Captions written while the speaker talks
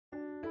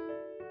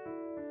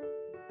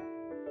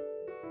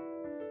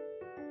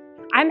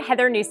I'm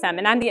Heather Newsome,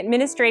 and I'm the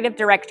Administrative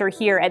Director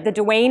here at the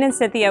Dwayne and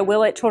Cynthia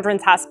Willett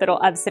Children's Hospital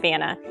of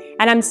Savannah.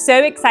 And I'm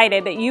so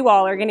excited that you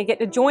all are going to get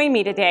to join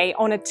me today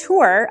on a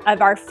tour of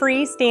our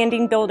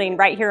freestanding building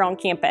right here on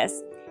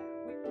campus.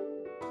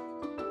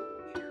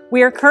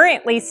 We are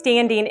currently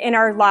standing in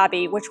our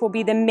lobby, which will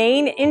be the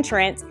main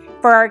entrance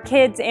for our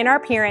kids and our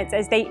parents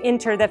as they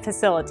enter the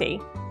facility.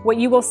 What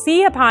you will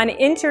see upon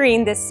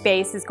entering this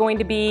space is going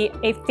to be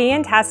a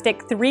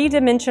fantastic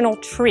three-dimensional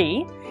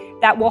tree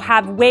that will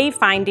have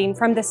wayfinding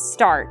from the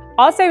start.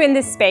 Also in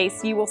this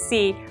space, you will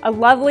see a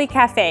lovely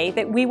cafe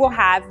that we will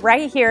have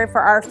right here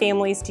for our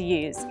families to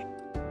use.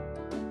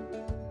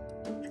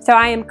 So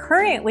I am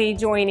currently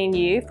joining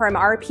you from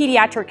our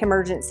pediatric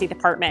emergency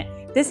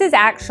department. This is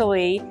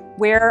actually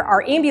where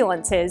our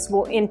ambulances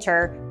will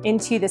enter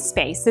into the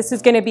space. This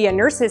is going to be a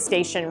nurse's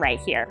station right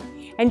here.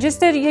 And just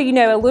so you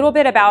know a little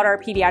bit about our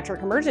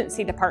pediatric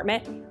emergency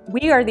department,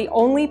 we are the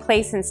only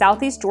place in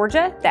Southeast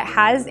Georgia that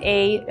has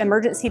an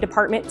emergency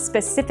department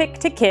specific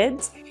to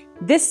kids.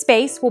 This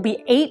space will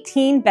be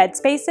 18 bed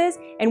spaces,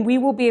 and we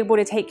will be able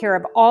to take care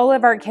of all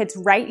of our kids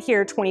right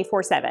here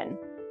 24/7.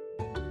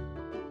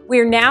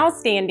 We're now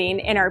standing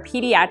in our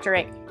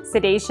pediatric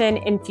sedation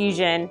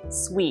infusion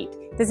suite.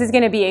 This is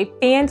going to be a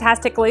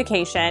fantastic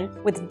location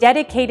with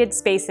dedicated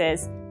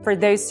spaces for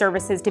those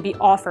services to be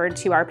offered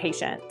to our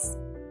patients.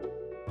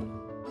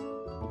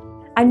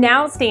 I'm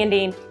now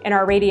standing in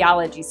our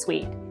radiology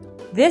suite.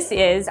 This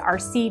is our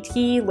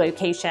CT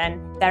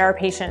location that our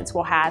patients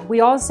will have.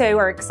 We also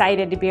are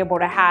excited to be able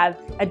to have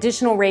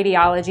additional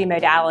radiology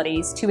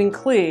modalities to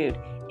include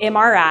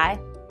MRI,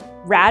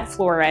 rad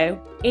fluoro,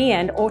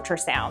 and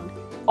ultrasound,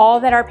 all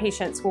that our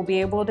patients will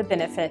be able to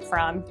benefit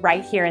from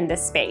right here in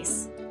this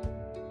space.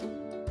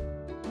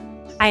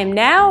 I am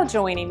now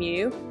joining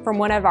you from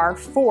one of our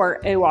 4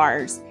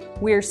 ORs.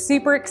 We're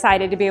super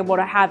excited to be able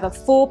to have a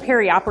full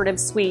perioperative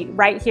suite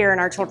right here in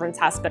our children's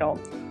hospital,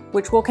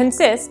 which will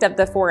consist of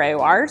the 4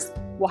 ORs.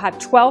 We'll have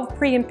 12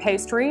 pre and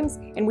post rooms,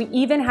 and we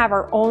even have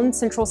our own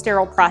central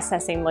sterile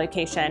processing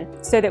location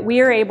so that we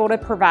are able to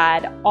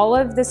provide all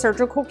of the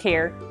surgical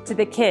care to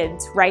the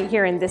kids right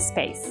here in this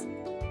space.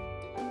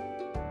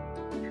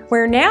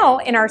 We're now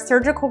in our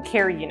surgical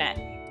care unit.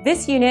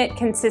 This unit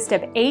consists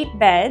of 8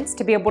 beds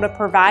to be able to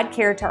provide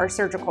care to our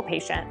surgical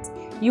patients.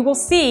 You will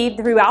see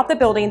throughout the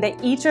building that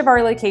each of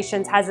our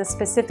locations has a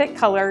specific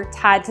color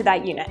tied to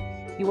that unit.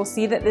 You will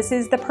see that this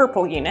is the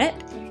purple unit,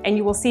 and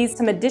you will see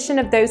some addition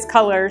of those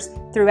colors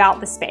throughout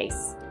the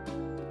space.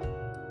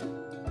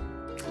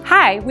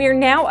 Hi, we are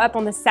now up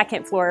on the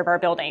 2nd floor of our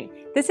building.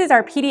 This is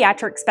our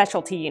pediatric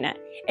specialty unit.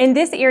 In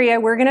this area,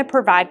 we're going to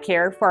provide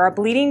care for our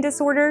bleeding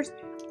disorders,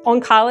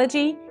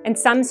 oncology, and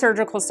some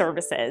surgical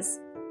services.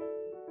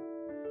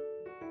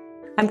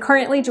 I'm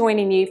currently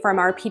joining you from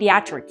our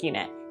pediatric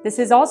unit. This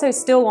is also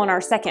still on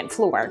our 2nd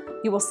floor.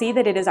 You will see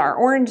that it is our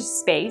orange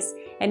space,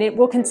 and it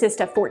will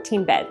consist of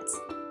 14 beds.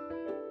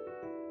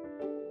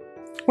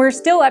 We're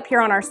still up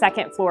here on our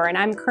 2nd floor, and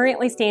I'm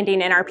currently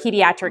standing in our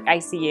pediatric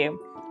ICU.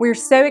 We're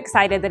so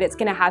excited that it's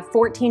going to have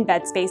 14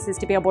 bed spaces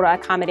to be able to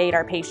accommodate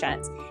our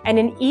patients. And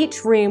in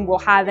each room, we'll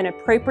have an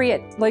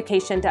appropriate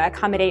location to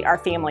accommodate our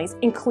families,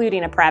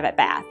 including a private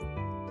bath.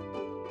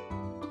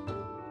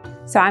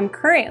 So I'm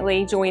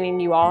currently joining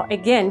you all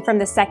again from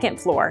the 2nd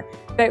floor,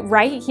 but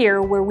right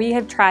here where we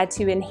have tried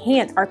to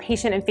enhance our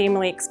patient and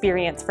family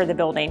experience for the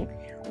building.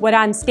 What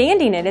I'm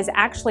standing in is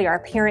actually our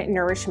parent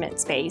nourishment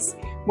space.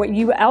 What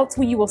else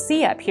you will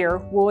see up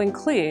here will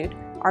include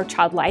our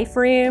child life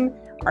room,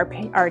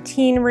 our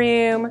teen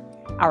room,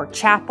 our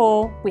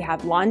chapel. We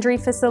have laundry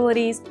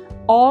facilities,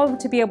 all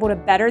to be able to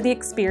better the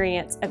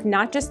experience of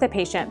not just the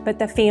patient, but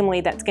the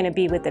family that's going to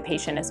be with the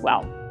patient as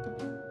well.